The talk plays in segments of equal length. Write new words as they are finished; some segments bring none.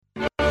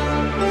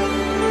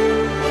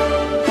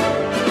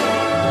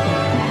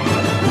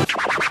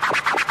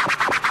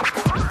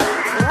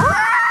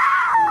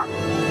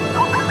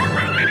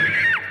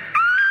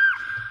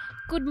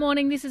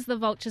morning. This is the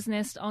Vulture's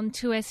Nest on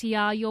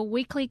 2SER, your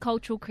weekly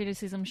cultural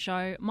criticism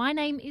show. My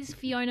name is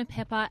Fiona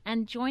Pepper,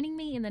 and joining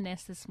me in the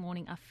nest this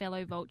morning are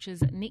fellow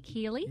Vultures Nick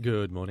Healey.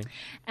 Good morning.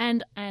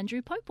 And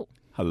Andrew Pople.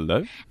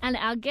 Hello. And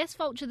our guest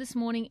Vulture this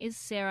morning is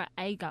Sarah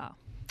Agar.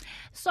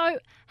 So,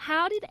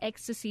 how did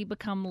ecstasy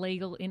become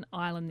legal in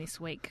Ireland this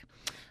week?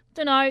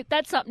 Dunno,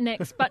 that's up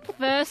next. But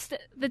first,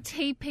 the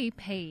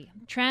TPP,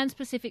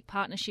 Trans-Pacific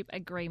Partnership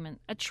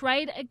Agreement, a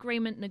trade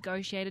agreement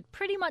negotiated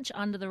pretty much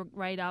under the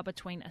radar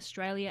between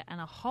Australia and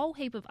a whole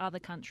heap of other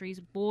countries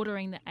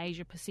bordering the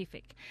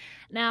Asia-Pacific.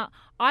 Now,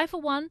 I, for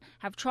one,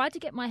 have tried to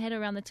get my head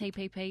around the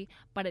TPP,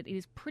 but it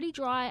is pretty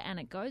dry and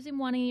it goes in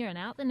one ear and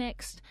out the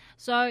next.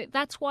 So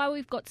that's why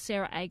we've got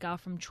Sarah Agar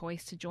from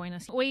Choice to join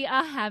us. We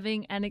are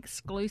having an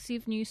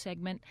exclusive new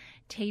segment,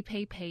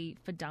 TPP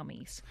for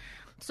Dummies.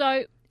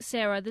 So,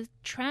 Sarah, the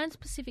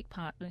Trans-Pacific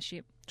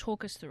Partnership,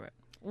 talk us through it.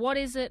 What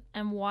is it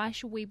and why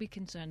should we be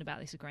concerned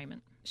about this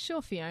agreement?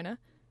 Sure, Fiona.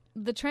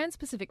 The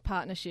Trans-Pacific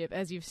Partnership,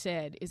 as you've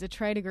said, is a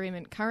trade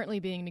agreement currently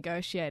being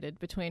negotiated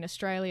between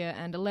Australia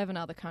and 11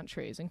 other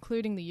countries,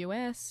 including the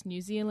US,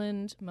 New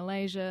Zealand,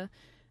 Malaysia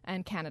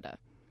and Canada.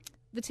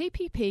 The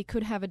TPP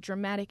could have a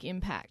dramatic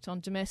impact on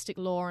domestic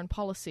law and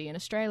policy in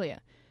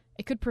Australia.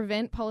 It could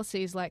prevent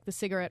policies like the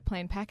Cigarette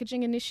Plain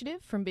Packaging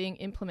Initiative from being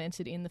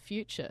implemented in the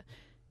future.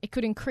 It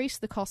could increase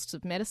the costs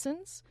of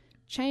medicines,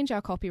 change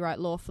our copyright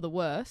law for the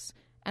worse,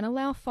 and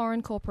allow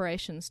foreign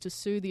corporations to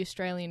sue the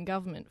Australian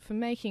government for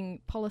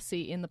making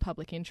policy in the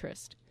public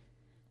interest.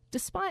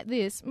 Despite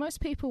this, most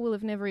people will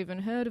have never even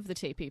heard of the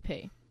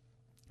TPP.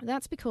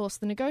 That's because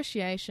the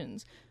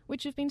negotiations,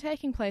 which have been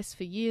taking place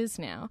for years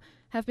now,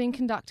 have been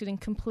conducted in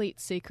complete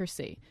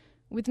secrecy,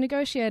 with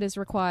negotiators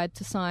required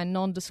to sign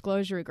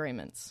non-disclosure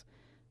agreements.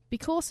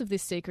 Because of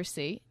this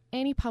secrecy,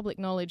 any public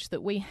knowledge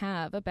that we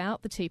have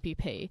about the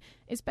TPP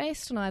is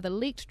based on either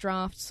leaked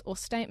drafts or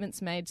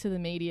statements made to the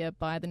media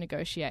by the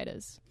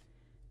negotiators.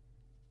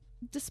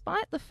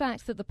 Despite the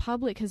fact that the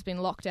public has been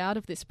locked out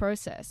of this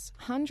process,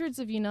 hundreds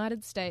of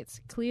United States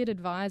cleared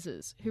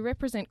advisors who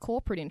represent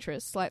corporate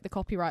interests like the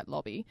copyright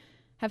lobby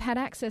have had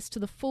access to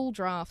the full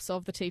drafts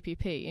of the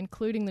TPP,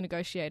 including the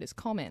negotiators'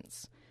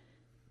 comments.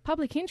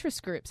 Public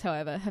interest groups,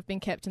 however, have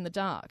been kept in the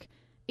dark.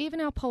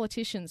 Even our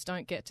politicians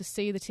don't get to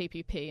see the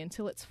TPP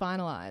until it's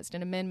finalised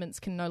and amendments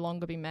can no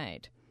longer be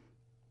made.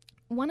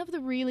 One of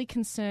the really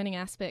concerning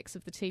aspects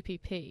of the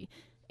TPP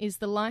is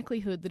the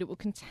likelihood that it will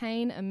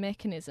contain a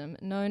mechanism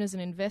known as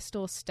an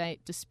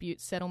investor-state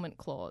dispute settlement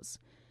clause.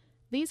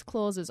 These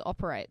clauses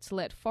operate to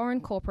let foreign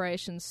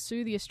corporations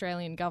sue the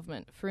Australian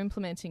government for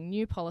implementing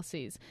new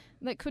policies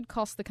that could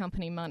cost the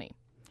company money.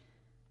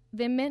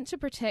 They're meant to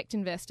protect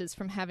investors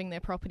from having their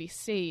property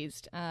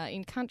seized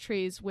in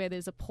countries where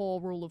there's a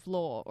poor rule of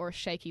law or a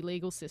shaky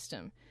legal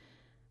system.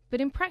 But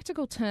in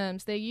practical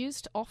terms, they're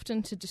used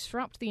often to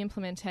disrupt the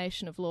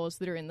implementation of laws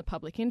that are in the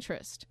public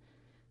interest.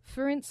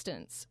 For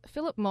instance,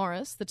 Philip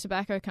Morris, the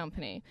tobacco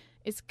company,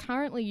 is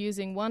currently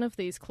using one of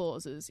these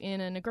clauses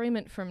in an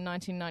agreement from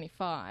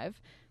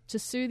 1995 to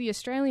sue the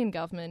Australian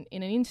government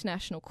in an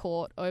international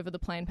court over the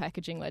plain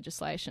packaging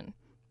legislation.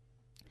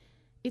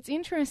 It's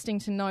interesting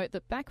to note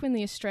that back when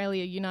the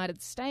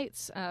Australia-United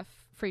States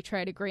free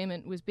trade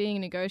agreement was being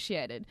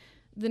negotiated,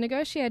 the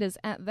negotiators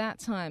at that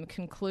time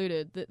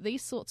concluded that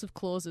these sorts of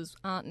clauses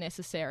aren't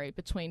necessary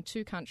between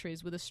two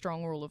countries with a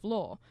strong rule of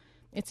law.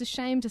 It's a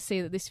shame to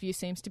see that this view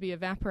seems to be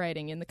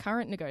evaporating in the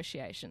current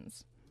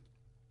negotiations.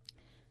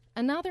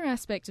 Another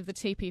aspect of the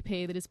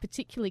TPP that is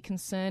particularly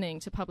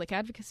concerning to public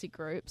advocacy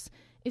groups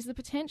is the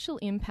potential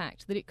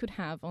impact that it could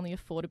have on the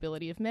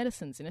affordability of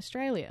medicines in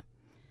Australia.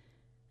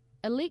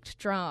 A leaked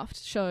draft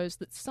shows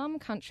that some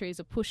countries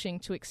are pushing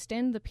to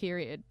extend the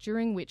period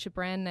during which a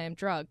brand name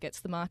drug gets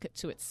the market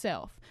to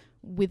itself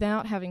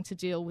without having to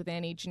deal with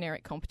any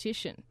generic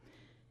competition.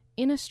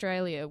 In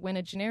Australia, when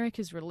a generic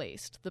is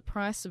released, the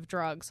price of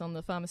drugs on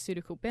the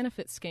pharmaceutical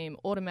benefit scheme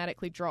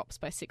automatically drops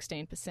by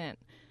 16%.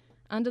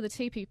 Under the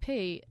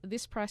TPP,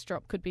 this price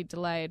drop could be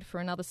delayed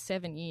for another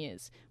 7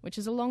 years, which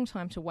is a long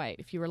time to wait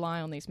if you rely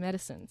on these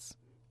medicines.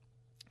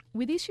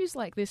 With issues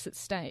like this at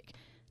stake,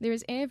 there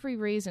is every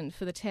reason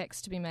for the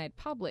text to be made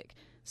public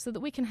so that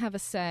we can have a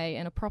say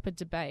and a proper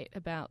debate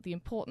about the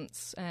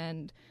importance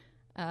and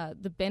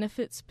the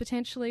benefits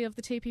potentially of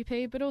the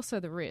TPP, but also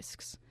the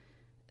risks.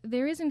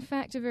 There is in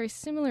fact a very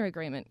similar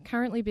agreement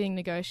currently being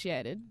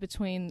negotiated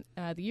between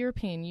the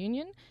European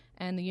Union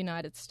and the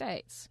United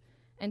States.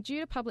 And due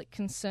to public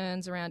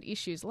concerns around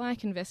issues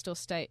like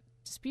investor-state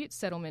dispute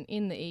settlement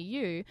in the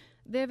EU,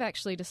 they've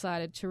actually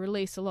decided to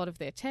release a lot of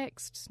their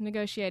texts,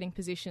 negotiating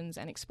positions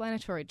and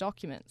explanatory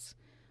documents.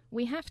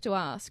 We have to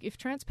ask, if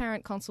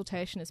transparent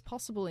consultation is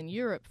possible in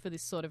Europe for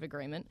this sort of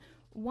agreement,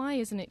 why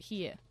isn't it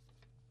here?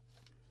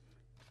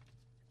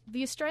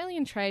 The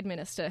Australian Trade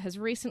Minister has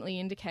recently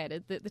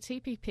indicated that the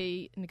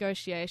TPP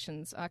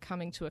negotiations are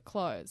coming to a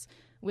close,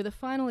 with a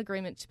final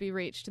agreement to be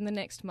reached in the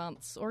next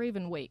months or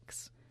even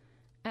weeks.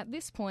 At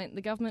this point,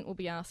 the government will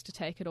be asked to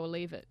take it or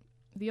leave it.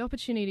 The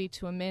opportunity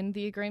to amend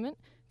the agreement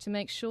to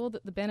make sure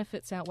that the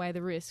benefits outweigh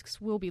the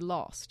risks will be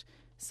lost.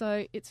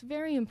 So it's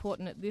very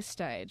important at this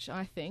stage,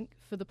 I think,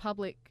 for the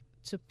public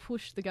to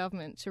push the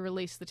government to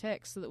release the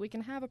text so that we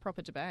can have a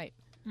proper debate.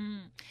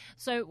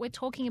 So we're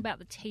talking about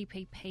the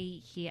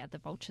TPP here at the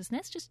Vulture's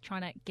Nest, just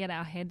trying to get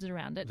our heads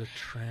around it. The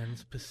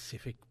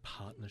Trans-Pacific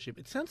Partnership.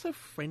 It sounds so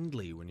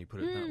friendly when you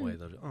put it that way,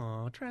 though.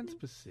 Oh,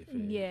 Trans-Pacific.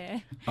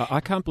 Yeah.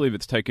 I can't believe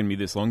it's taken me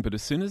this long, but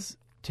as soon as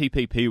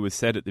TPP was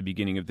said at the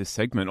beginning of this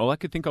segment, all I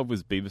could think of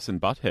was Beavis and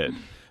Butthead.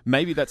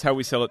 Maybe that's how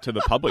we sell it to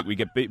the public. We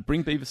get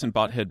bring Beavis and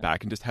Butthead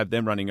back and just have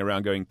them running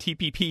around going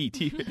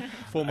TPP.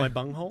 For my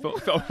bunghole?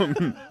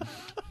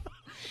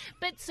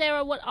 But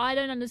Sarah, what I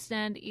don't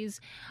understand is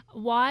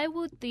why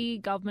would the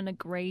government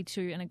agree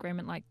to an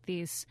agreement like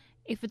this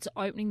if it's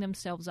opening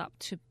themselves up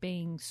to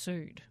being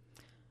sued?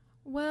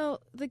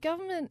 Well, the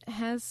government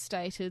has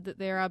stated that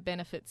there are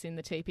benefits in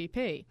the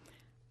TPP.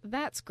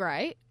 That's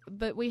great,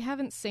 but we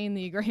haven't seen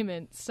the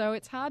agreement, so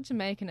it's hard to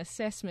make an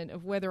assessment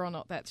of whether or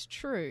not that's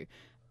true.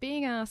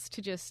 Being asked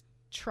to just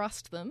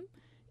trust them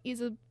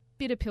is a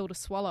bitter pill to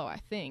swallow, I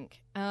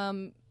think.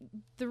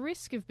 The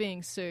risk of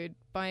being sued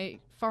by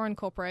foreign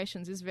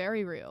corporations is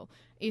very real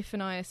if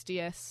an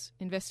ISDS,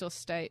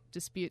 investor-state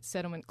dispute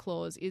settlement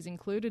clause, is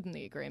included in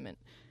the agreement.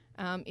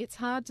 It's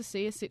hard to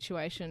see a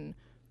situation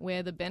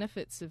where the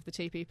benefits of the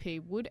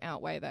TPP would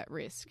outweigh that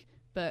risk,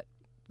 but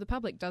the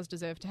public does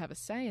deserve to have a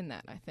say in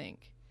that, I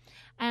think.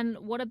 And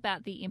what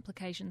about the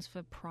implications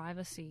for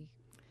privacy?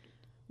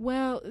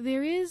 Well,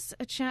 there is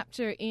a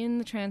chapter in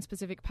the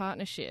Trans-Pacific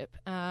Partnership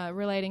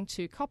relating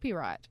to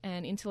copyright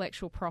and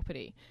intellectual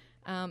property.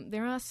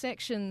 There are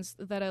sections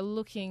that are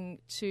looking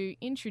to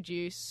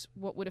introduce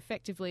what would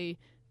effectively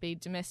be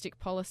domestic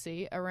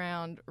policy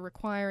around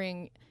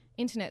requiring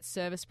internet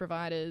service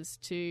providers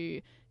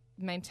to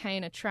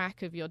maintain a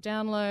track of your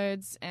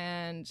downloads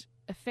and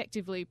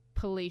effectively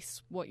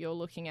police what you're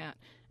looking at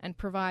and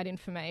provide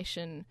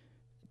information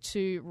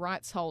to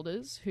rights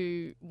holders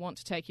who want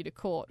to take you to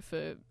court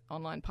for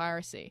online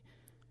piracy.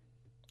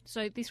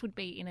 So this would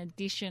be in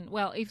addition,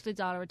 well, if the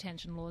data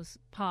retention laws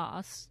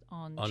pass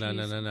on Tuesday.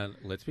 No.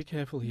 Let's be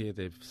careful here.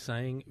 They're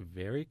saying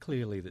very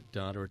clearly that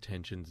data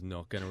retention's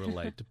not going to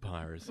relate to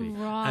piracy.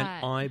 Right.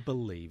 And I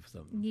believe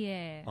them.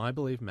 Yeah. I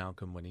believe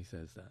Malcolm when he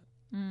says that.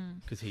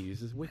 Because he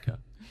uses Wicker.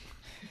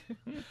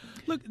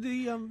 Look,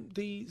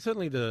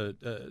 certainly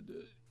the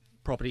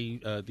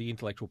property, the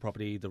intellectual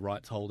property, the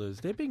rights holders,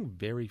 they're being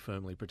very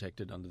firmly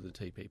protected under the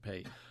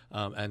TPP.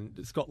 And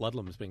Scott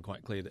Ludlam has been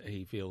quite clear that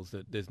he feels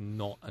that there's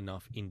not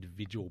enough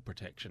individual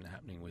protection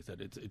happening with it.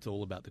 It's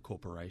all about the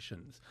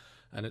corporations,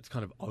 and it's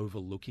kind of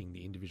overlooking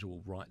the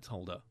individual rights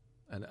holder.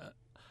 And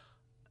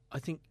I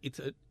think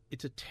it's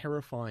a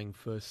terrifying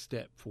first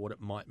step for what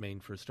it might mean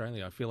for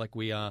Australia. I feel like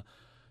we are,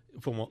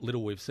 from what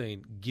little we've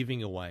seen,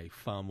 giving away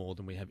far more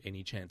than we have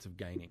any chance of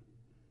gaining.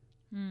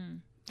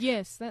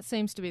 Yes, that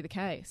seems to be the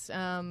case.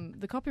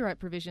 The copyright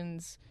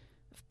provisions,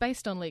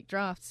 based on leaked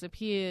drafts,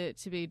 appear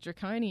to be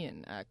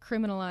draconian,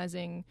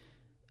 criminalising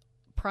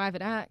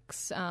private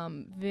acts,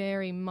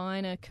 very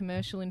minor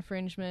commercial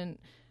infringement,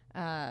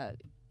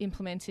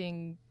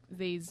 implementing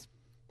these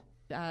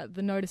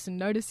the notice and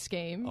notice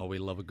scheme. Oh, we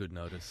love a good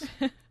notice.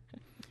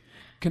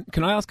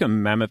 Can I ask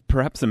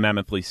perhaps a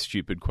mammothly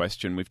stupid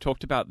question? We've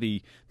talked about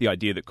the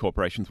idea that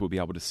corporations will be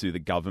able to sue the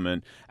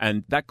government,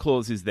 and that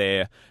clause is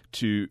there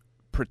to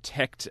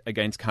protect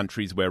against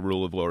countries where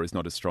rule of law is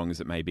not as strong as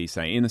it may be,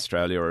 say, in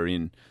Australia or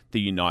in the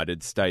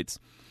United States.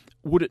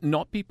 Would it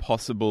not be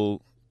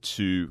possible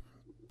to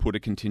put a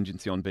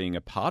contingency on being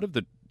a part of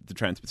the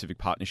Trans-Pacific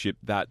Partnership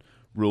that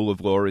rule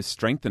of law is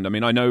strengthened? I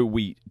mean, I know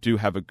we do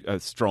have a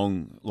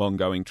strong,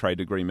 long-going trade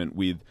agreement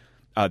with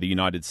the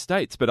United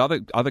States, but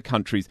other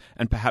countries,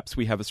 and perhaps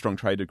we have a strong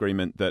trade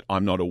agreement that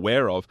I'm not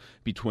aware of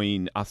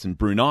between us and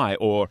Brunei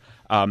or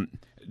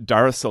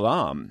Dar es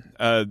Salaam,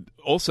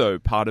 also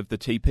part of the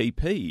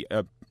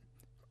TPP.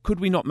 Could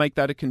we not make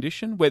that a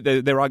condition? Where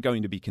there are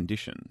going to be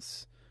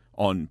conditions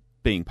on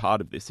being part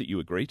of this that you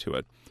agree to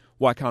it.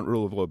 Why can't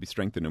rule of law be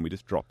strengthened and we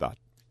just drop that?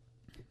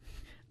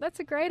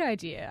 That's a great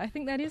idea. I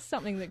think that is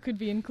something that could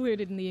be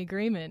included in the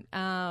agreement.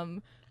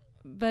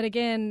 But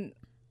again,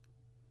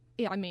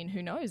 yeah, I mean,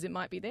 who knows? It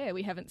might be there.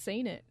 We haven't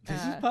seen it.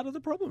 This is part of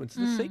the problem. It's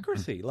the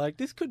secrecy. Like,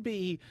 this could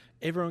be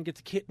everyone gets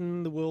a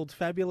kitten, the world's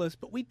fabulous,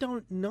 but we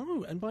don't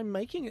know. And by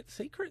making it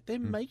secret, they're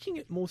making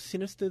it more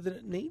sinister than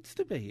it needs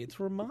to be. It's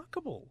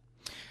remarkable.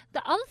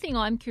 The other thing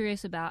I'm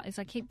curious about is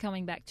I keep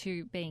coming back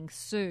to being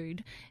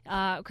sued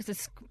because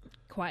it's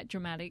quite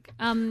dramatic.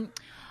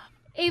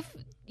 If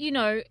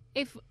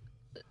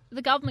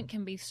the government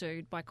can be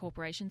sued by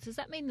corporations, does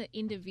that mean that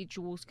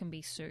individuals can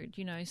be sued?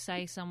 You know,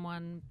 say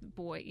someone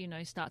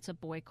starts a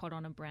boycott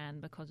on a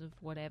brand because of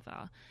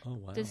whatever. Oh,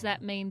 wow. Does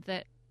that mean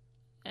that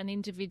an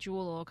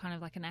individual or kind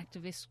of like an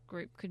activist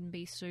group can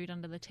be sued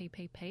under the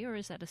TPP, or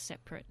is that a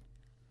separate?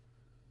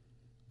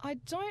 I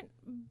don't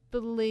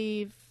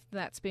believe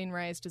that's been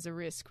raised as a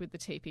risk with the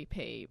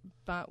TPP,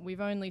 but we've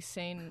only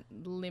seen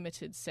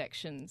limited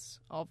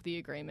sections of the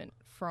agreement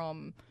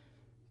from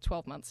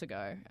 12 months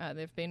ago. There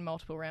have been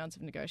multiple rounds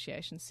of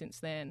negotiations since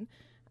then.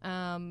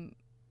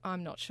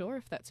 I'm not sure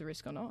if that's a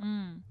risk or not.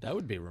 That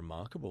would be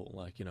remarkable.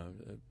 Like,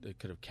 a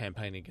kind of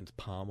campaign against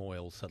palm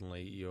oil,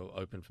 suddenly you're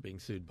open for being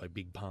sued by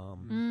Big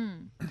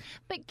Palm.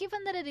 But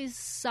given that it is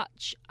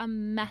such a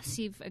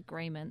massive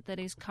agreement that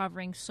is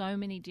covering so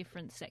many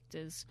different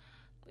sectors,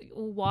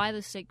 why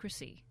the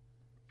secrecy?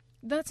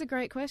 That's a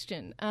great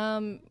question.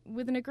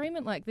 With an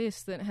agreement like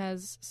this that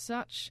has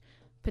such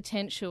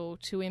potential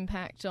to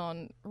impact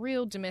on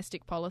real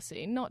domestic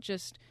policy, not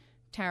just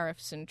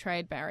tariffs and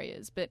trade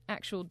barriers, but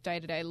actual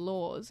day-to-day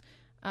laws,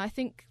 I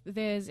think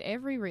there's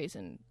every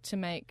reason to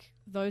make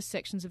those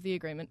sections of the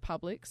agreement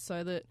public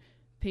so that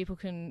people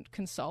can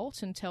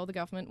consult and tell the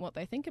government what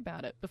they think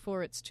about it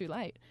before it's too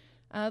late.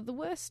 The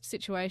worst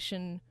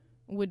situation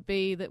would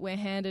be that we're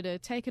handed a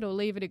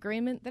take-it-or-leave-it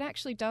agreement that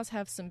actually does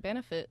have some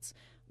benefits,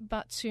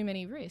 but too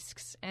many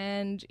risks,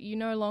 and you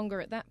no longer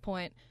at that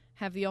point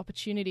have the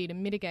opportunity to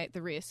mitigate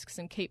the risks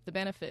and keep the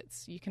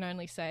benefits. You can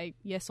only say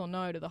yes or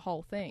no to the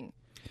whole thing.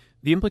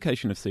 The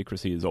implication of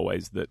secrecy is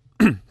always that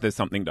there's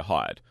something to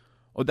hide.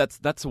 Or that's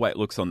the way it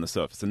looks on the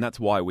surface, and that's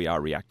why we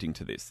are reacting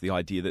to this, the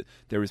idea that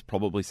there is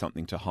probably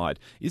something to hide.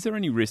 Is there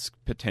any risk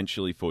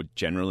potentially for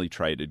generally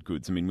traded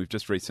goods? I mean, we've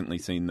just recently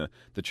seen the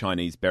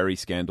Chinese berry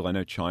scandal. I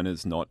know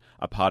China's not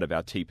a part of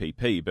our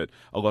TPP, but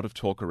a lot of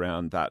talk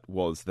around that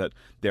was that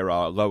there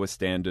are lower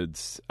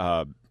standards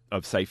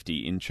of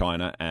safety in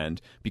China,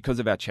 and because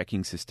of our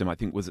checking system, I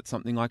think, was it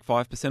something like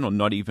 5% or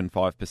not even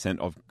 5%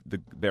 of the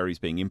berries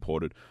being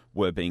imported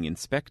were being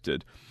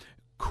inspected?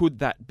 Could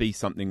that be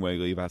something we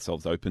leave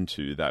ourselves open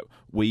to, that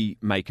we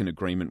make an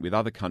agreement with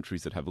other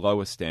countries that have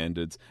lower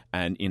standards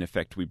and in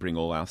effect we bring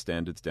all our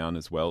standards down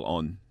as well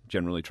on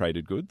generally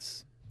traded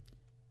goods?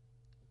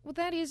 Well,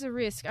 that is a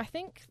risk. I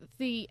think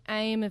the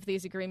aim of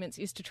these agreements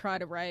is to try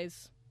to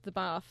raise the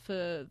bar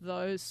for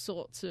those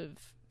sorts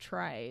of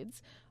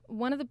trades.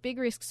 One of the big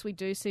risks we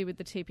do see with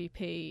the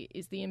TPP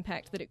is the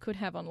impact that it could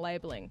have on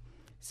labelling.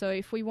 So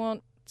if we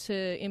want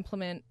to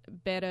implement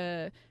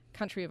better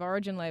country of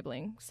origin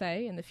labelling,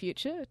 say, in the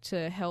future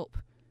to help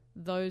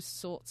those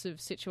sorts of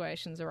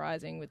situations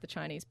arising with the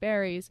Chinese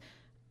berries,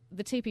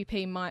 the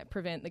TPP might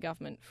prevent the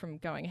government from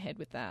going ahead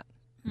with that.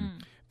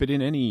 But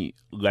in any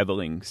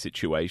levelling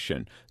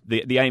situation,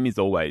 the aim is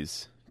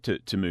always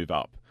to move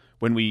up.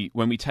 When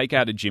we take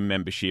out a gym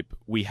membership,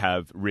 we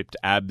have ripped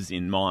abs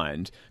in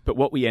mind, but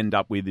what we end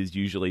up with is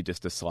usually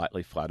just a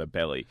slightly flatter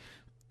belly.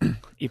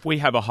 If we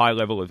have a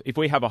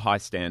high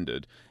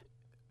standard,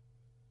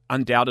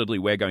 undoubtedly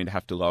we're going to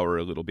have to lower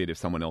a little bit if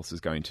someone else is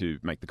going to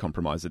make the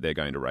compromise that they're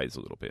going to raise a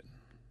little bit.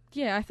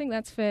 Yeah, I think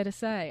that's fair to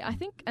say. I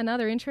think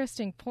another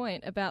interesting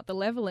point about the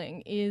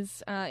levelling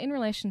is in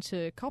relation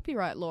to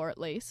copyright law, at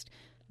least,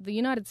 the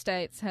United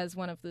States has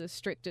one of the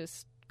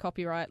strictest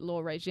copyright law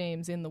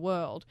regimes in the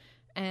world.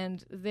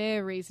 And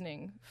their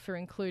reasoning for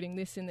including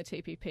this in the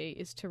TPP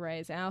is to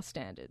raise our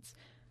standards.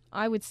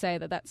 I would say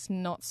that that's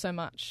not so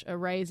much a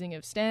raising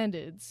of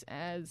standards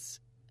as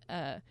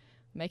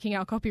making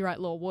our copyright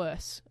law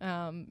worse.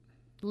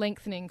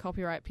 Lengthening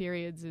copyright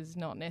periods is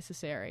not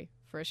necessary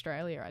for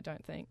Australia, I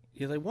don't think.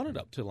 Yeah, they want it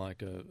up to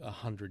like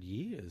 100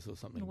 years or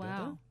something.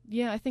 Wow.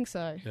 Yeah, I think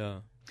so. Yeah.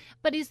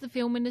 But is the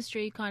film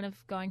industry kind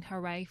of going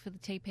hooray for the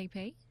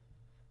TPP?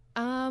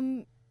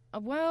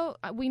 Well,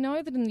 we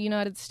know that in the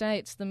United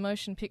States, the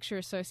Motion Picture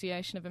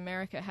Association of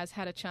America has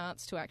had a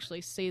chance to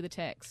actually see the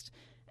text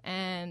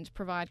and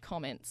provide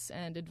comments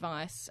and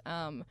advice.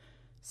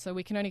 So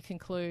we can only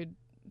conclude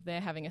they're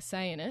having a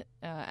say in it.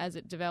 As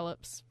it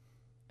develops,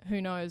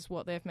 who knows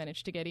what they've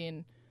managed to get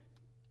in.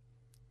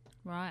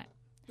 Right.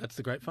 That's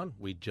the great fun.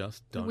 We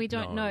just don't know. We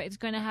don't know. It's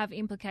going to have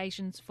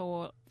implications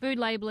for food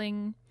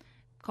labelling,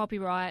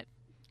 copyright,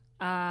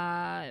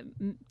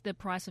 the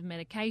price of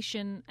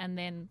medication, and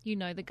then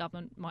the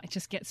government might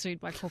just get sued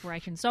by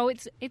corporations. So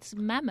it's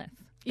mammoth,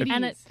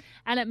 and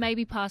it may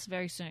be passed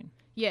very soon.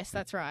 Yes,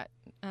 that's right.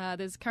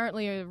 There's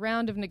currently a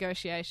round of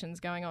negotiations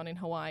going on in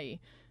Hawaii,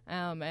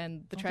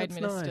 and the trade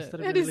minister. Nice.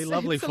 That'd be really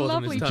lovely for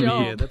them this time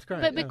job. of year. That's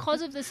great. But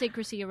because of the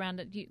secrecy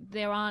around it,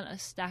 there aren't a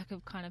stack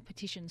of kind of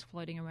petitions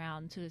floating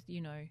around to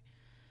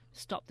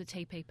stop the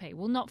TPP.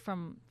 Well, not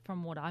from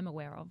what I'm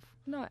aware of.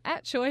 No,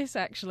 at Choice,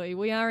 actually,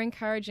 we are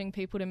encouraging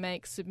people to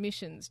make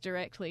submissions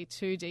directly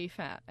to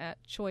DFAT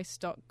at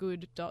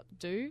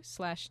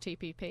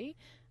choice.good.do/TPP.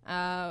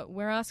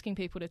 We're asking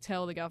people to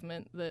tell the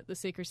government that the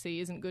secrecy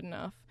isn't good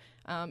enough.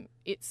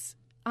 It's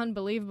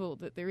unbelievable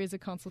that there is a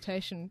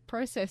consultation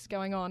process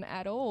going on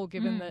at all,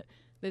 given that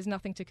there's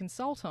nothing to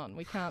consult on.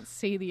 We can't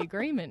see the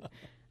agreement.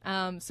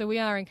 So we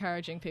are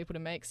encouraging people to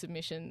make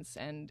submissions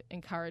and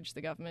encourage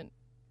the government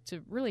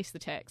to release the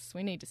text.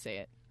 We need to see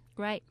it.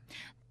 Great.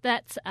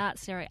 That's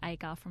Sarah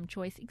Agar from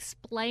Choice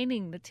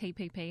explaining the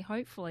TPP.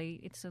 Hopefully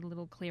it's a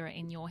little clearer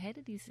in your head.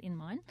 It is in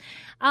mine.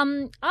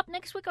 Up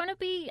next, we're going to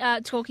be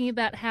talking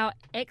about how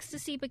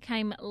ecstasy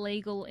became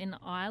legal in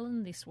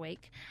Ireland this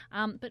week.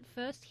 But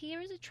first, here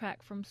is a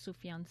track from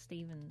Sufjan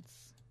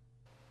Stevens.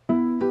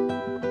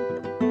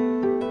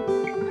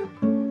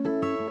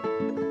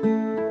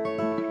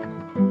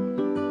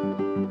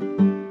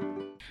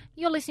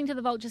 You're listening to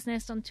The Vulture's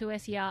Nest on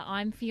 2SER.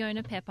 I'm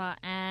Fiona Pepper,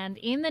 and And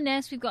in the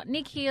nest, we've got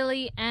Nick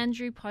Healey,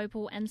 Andrew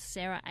Pople, and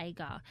Sarah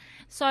Agar.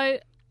 So,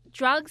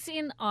 drugs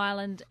in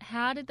Ireland,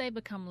 how did they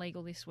become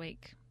legal this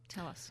week?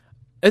 Tell us.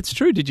 It's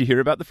true. Did you hear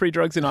about the free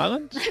drugs in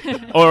Ireland?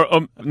 or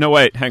no,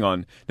 wait, hang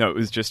on. No, it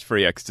was just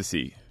free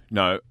ecstasy.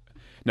 No,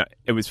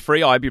 it was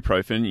free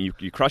ibuprofen.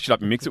 You crush it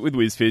up, you mix it with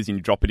Whiz Fizz, and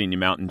you drop it in your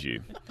Mountain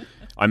Dew.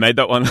 I made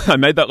that one. I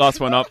made that last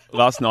one up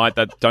last night.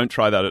 Don't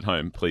try that at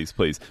home, please.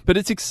 But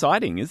it's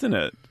exciting, isn't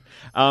it?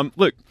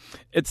 Look,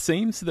 it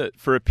seems that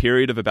for a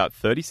period of about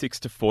 36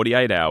 to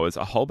 48 hours,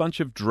 a whole bunch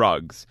of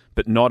drugs,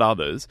 but not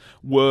others,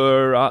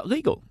 were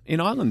legal in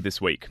Ireland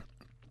this week.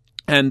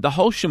 And the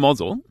whole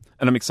schmozzle,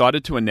 and I'm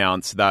excited to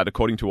announce that,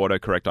 according to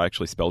autocorrect, I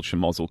actually spelled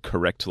schmozzle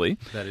correctly.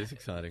 That is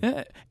exciting.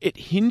 It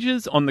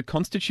hinges on the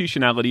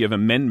constitutionality of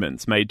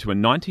amendments made to a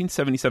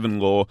 1977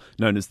 law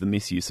known as the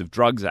Misuse of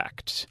Drugs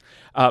Act.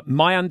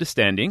 My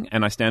understanding,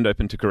 and I stand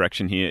open to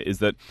correction here, is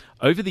that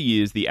over the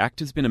years the Act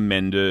has been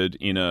amended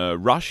in a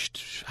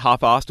rushed,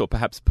 half-assed, or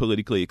perhaps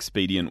politically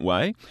expedient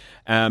way.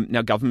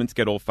 Now, governments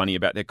get all funny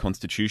about their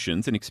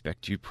constitutions and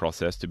expect due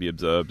process to be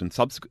observed, and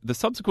the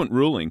subsequent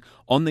ruling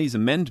on these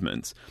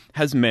amendments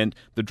has meant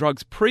the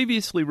drugs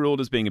previously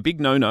ruled as being a big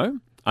no-no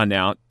are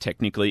now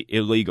technically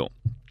illegal.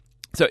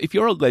 So if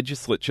you're a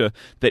legislature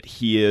that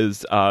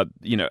hears,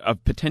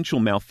 of potential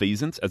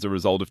malfeasance as a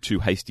result of too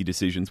hasty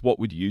decisions, what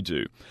would you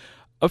do?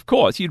 Of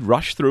course, you'd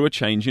rush through a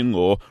change in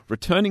law,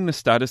 returning the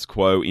status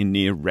quo in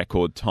near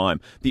record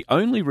time. The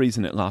only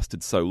reason it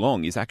lasted so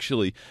long is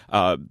actually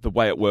the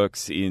way it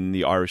works in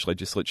the Irish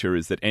legislature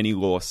is that any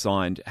law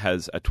signed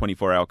has a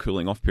 24-hour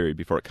cooling-off period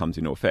before it comes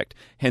into effect.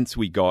 Hence,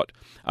 we got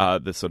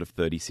the sort of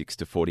 36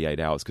 to 48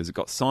 hours because it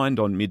got signed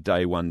on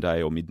midday one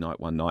day or midnight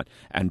one night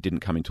and didn't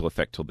come into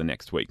effect till the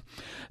next week.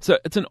 So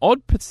it's an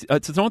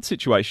odd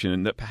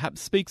situation that perhaps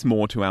speaks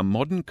more to our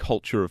modern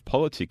culture of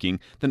politicking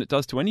than it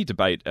does to any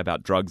debate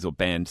about drugs or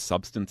banned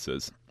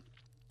substances.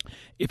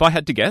 If I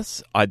had to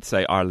guess, I'd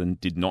say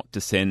Ireland did not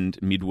descend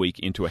midweek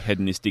into a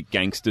hedonistic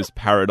gangster's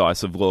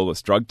paradise of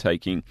lawless drug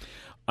taking.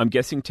 I'm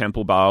guessing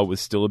Temple Bar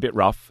was still a bit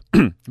rough,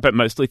 but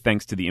mostly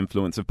thanks to the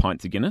influence of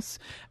pints of Guinness.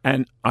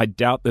 And I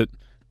doubt that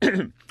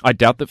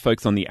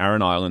folks on the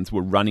Aran Islands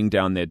were running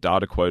down their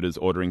data quotas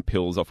ordering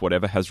pills off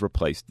whatever has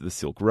replaced the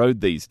Silk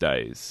Road these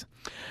days.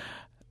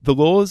 The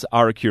laws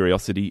are a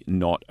curiosity,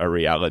 not a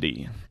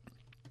reality.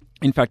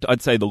 In fact,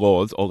 I'd say the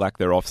laws, or lack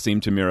thereof,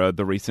 seem to mirror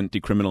the recent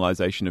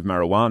decriminalisation of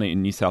marijuana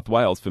in New South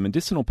Wales for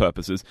medicinal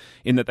purposes,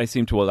 in that they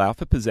seem to allow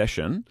for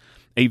possession,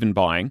 even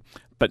buying,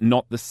 but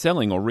not the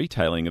selling or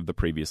retailing of the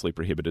previously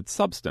prohibited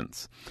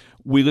substance.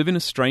 We live in a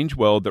strange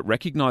world that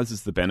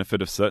recognises the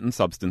benefit of certain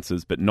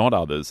substances but not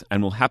others,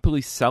 and will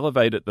happily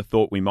salivate at the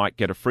thought we might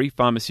get a free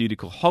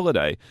pharmaceutical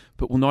holiday,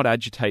 but will not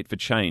agitate for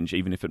change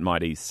even if it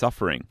might ease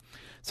suffering.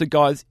 So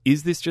guys,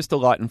 is this just a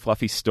light and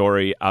fluffy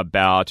story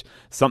about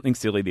something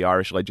silly the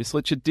Irish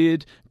legislature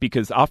did?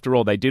 Because after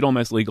all, they did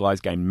almost legalise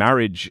gay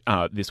marriage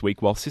this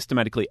week while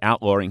systematically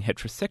outlawing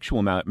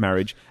heterosexual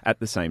marriage at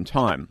the same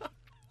time.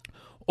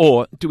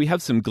 Or do we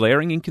have some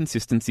glaring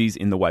inconsistencies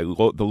in the way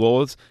the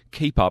laws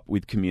keep up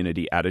with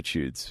community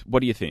attitudes? What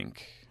do you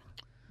think?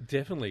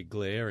 Definitely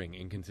glaring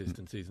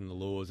inconsistencies in the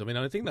laws. I mean,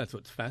 I think that's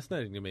what's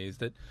fascinating to me is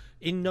that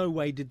in no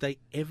way did they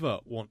ever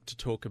want to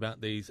talk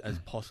about these as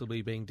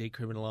possibly being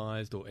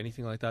decriminalised or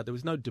anything like that. There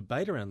was no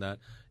debate around that.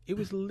 It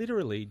was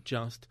literally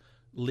just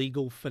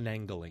legal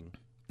finagling.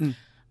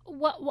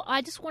 Well,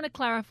 I just want to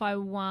clarify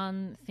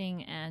one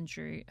thing,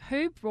 Andrew.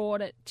 Who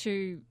brought it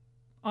to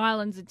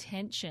Ireland's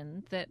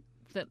attention that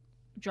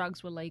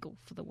drugs were legal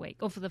for the week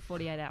or for the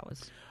 48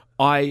 hours?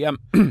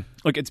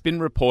 Look, it's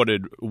been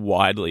reported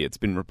widely. It's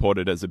been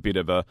reported as a bit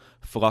of a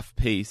fluff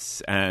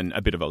piece and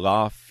a bit of a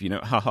laugh,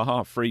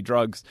 free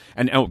drugs.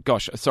 And oh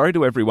gosh, sorry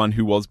to everyone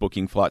who was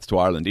booking flights to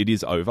Ireland. It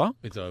is over.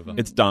 It's over.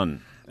 It's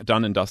done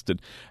and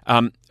dusted.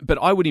 But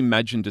I would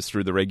imagine just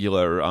through the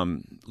regular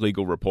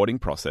legal reporting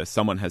process,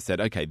 someone has said,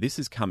 okay, this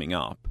is coming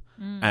up.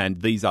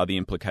 And these are the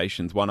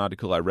implications. One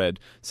article I read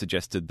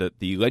suggested that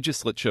the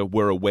legislature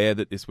were aware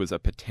that this was a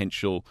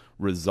potential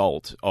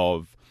result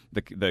of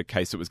the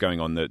case that was going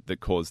on that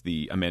caused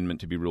the amendment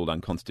to be ruled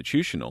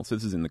unconstitutional. So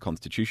this is in the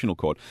Constitutional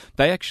Court.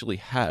 They actually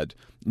had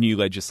new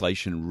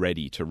legislation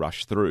ready to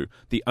rush through.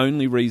 The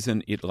only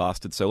reason it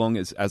lasted so long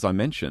is, as I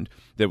mentioned,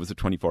 there was a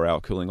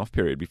 24-hour cooling-off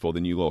period before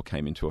the new law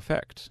came into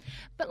effect.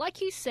 But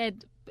like you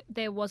said,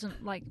 there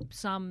wasn't like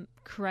some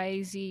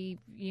crazy,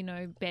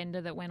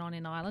 bender that went on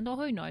in Ireland, or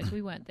who knows,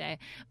 we weren't there.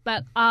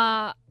 But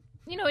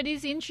it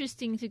is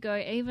interesting to go,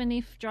 even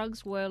if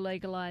drugs were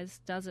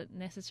legalised, does it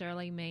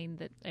necessarily mean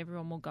that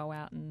everyone will go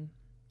out and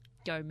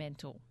go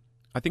mental?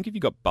 I think if you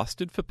got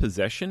busted for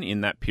possession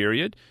in that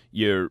period,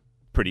 you're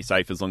pretty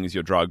safe as long as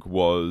your drug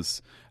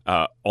was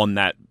on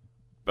that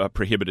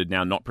prohibited,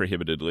 now not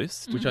prohibited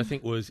list. Which I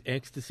think was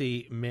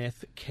ecstasy,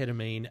 meth,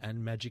 ketamine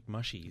and magic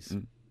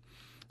mushies.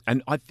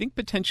 And I think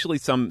potentially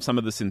some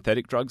of the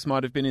synthetic drugs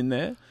might have been in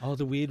there. Oh,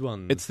 the weird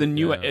ones. It's the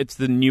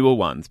newer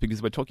ones,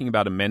 because we're talking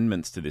about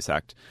amendments to this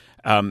act.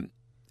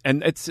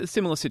 And it's a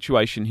similar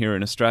situation here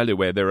in Australia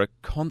where there are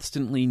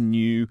constantly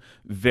new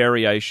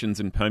variations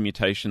and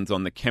permutations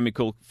on the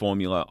chemical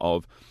formula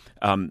of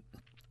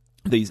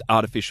these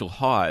artificial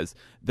highs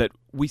that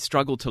we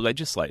struggle to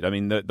legislate. I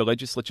mean, the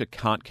legislature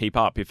can't keep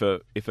up. If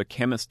a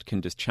chemist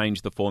can just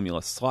change the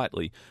formula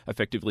slightly,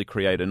 effectively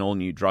create an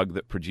all-new drug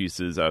that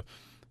produces a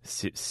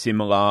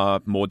similar,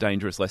 more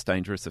dangerous, less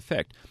dangerous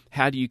effect,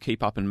 how do you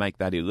keep up and make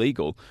that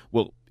illegal?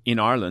 Well, in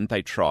Ireland,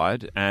 they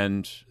tried,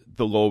 and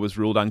the law was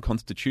ruled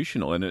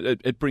unconstitutional. And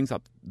it brings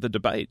up the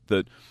debate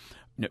that,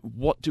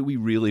 what do we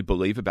really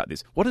believe about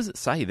this? What does it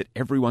say that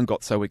everyone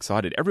got so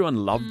excited?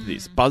 Everyone loved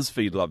this.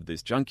 BuzzFeed loved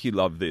this. Junkie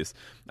loved this.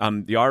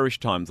 The Irish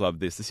Times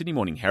loved this. The Sydney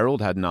Morning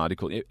Herald had an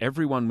article.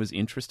 Everyone was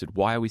interested.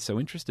 Why are we so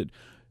interested?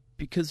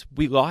 Because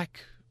we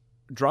like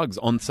drugs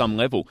on some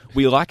level.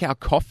 We like our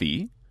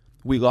coffee.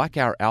 We like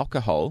our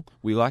alcohol.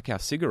 We like our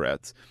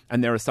cigarettes.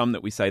 And there are some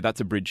that we say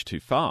that's a bridge too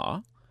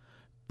far.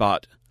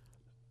 But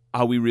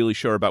are we really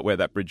sure about where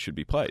that bridge should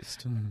be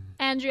placed?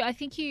 Andrew, I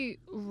think you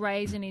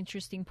raise an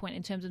interesting point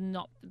in terms of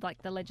not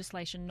like the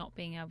legislation not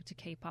being able to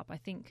keep up. I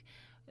think,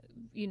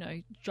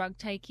 drug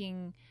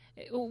taking,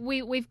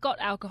 we've got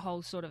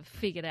alcohol sort of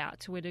figured out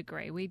to a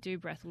degree. We do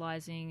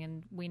breathalyzing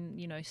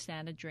and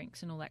standard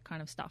drinks and all that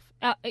kind of stuff.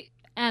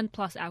 And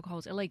plus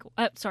alcohol's illegal.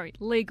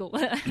 Legal.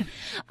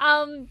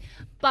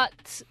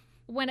 But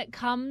when it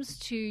comes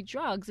to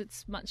drugs,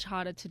 it's much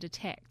harder to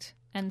detect.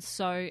 And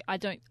so I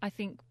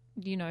think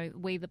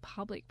we the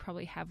public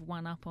probably have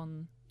one up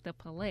on the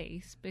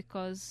police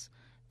because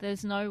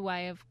there's no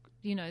way of,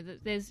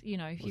 there's,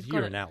 if you've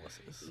got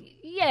analysis.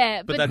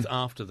 Yeah. But that's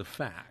after the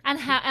fact.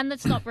 And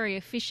that's not very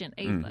efficient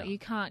either. You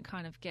can't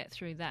kind of get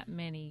through that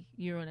many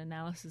urine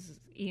analyses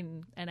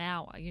in an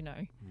hour,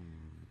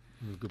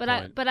 Good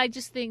point. But I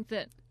just think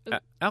that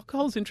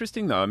alcohol's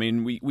interesting, though. I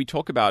mean, we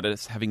talk about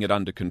us having it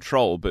under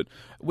control, but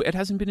it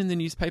hasn't been in the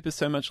newspapers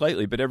so much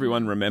lately. But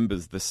everyone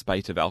remembers the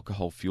spate of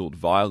alcohol-fueled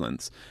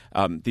violence.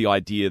 The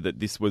idea that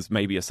this was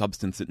maybe a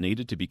substance that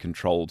needed to be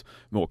controlled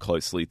more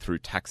closely through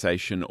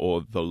taxation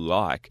or the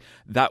like.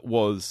 That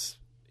was,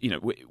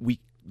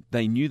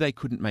 they knew they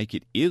couldn't make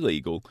it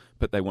illegal,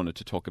 but they wanted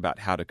to talk about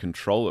how to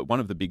control it.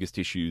 One of the biggest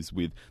issues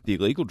with the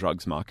illegal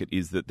drugs market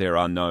is that there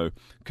are no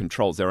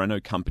controls. There are no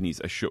companies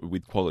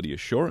with quality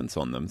assurance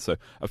on them. So,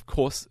 of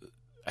course,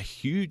 a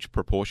huge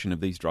proportion of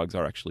these drugs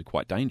are actually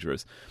quite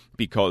dangerous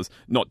because,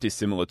 not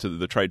dissimilar to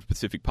the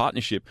Trade-Pacific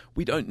Partnership,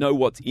 we don't know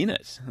what's in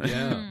it.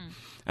 Yeah.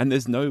 And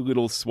there's no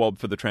little swab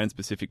for the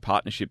Trans-Pacific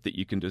Partnership that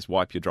you can just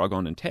wipe your drug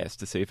on and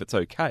test to see if it's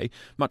okay,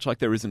 much like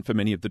there isn't for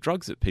many of the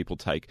drugs that people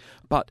take.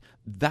 But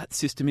that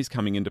system is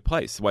coming into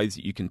place, ways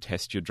that you can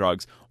test your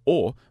drugs,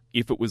 or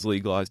if it was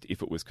legalised,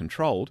 if it was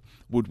controlled,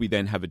 would we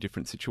then have a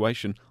different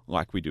situation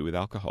like we do with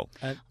alcohol?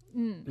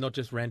 Not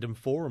just random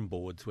forum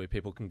boards where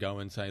people can go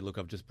and say, look,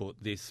 I've just bought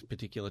this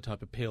particular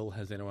type of pill.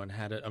 Has anyone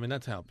had it? I mean,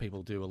 that's how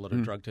people do a lot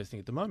of drug testing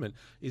at the moment,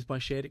 is by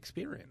shared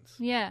experience.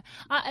 Yeah.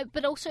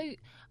 But also,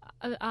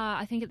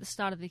 I think at the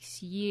start of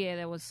this year,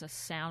 there was a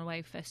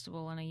Soundwave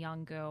festival and a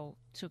young girl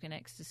took an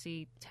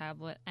ecstasy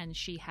tablet and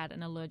she had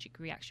an allergic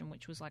reaction,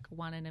 which was like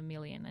 1 in a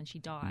million, and she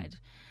died.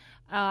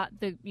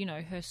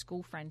 Her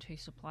school friend who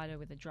supplied her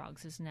with the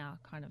drugs has now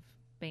kind of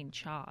been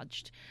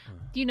charged.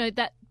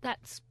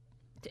 That's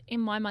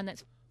in my mind,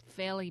 that's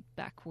fairly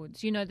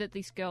backwards. That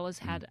this girl has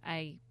had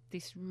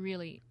this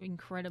really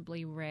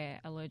incredibly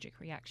rare allergic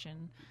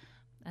reaction,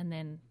 and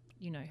then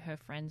her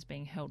friends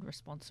being held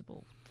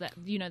responsible.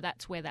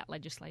 That's where that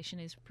legislation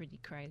is pretty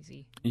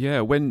crazy.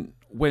 Yeah, when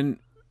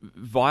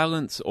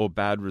violence or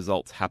bad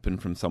results happen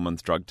from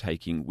someone's drug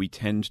taking, we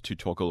tend to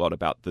talk a lot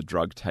about the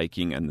drug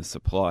taking and the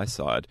supply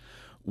side.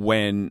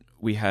 When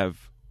we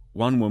have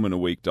one woman a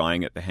week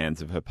dying at the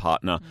hands of her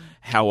partner,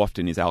 how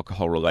often is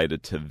alcohol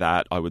related to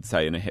that? I would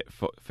say in a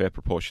fair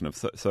proportion of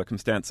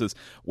circumstances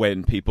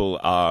when people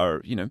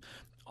are,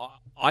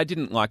 I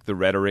didn't like the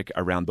rhetoric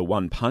around the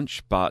one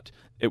punch, but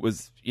it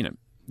was,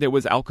 there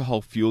was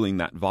alcohol fueling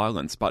that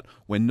violence, but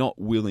we're not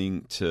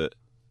willing to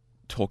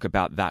talk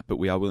about that, but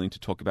we are willing to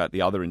talk about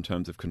the other in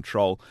terms of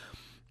control.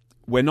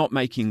 We're not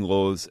making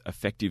laws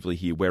effectively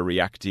here. We're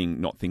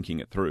reacting, not thinking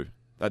it through.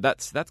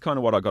 That's kind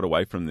of what I got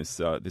away from this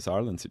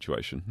Ireland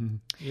situation.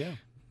 Yeah.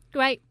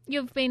 Great.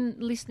 You've been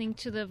listening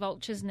to The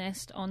Vulture's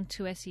Nest on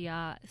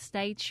 2SER.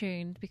 Stay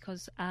tuned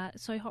because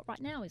So Hot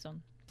Right Now is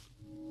on.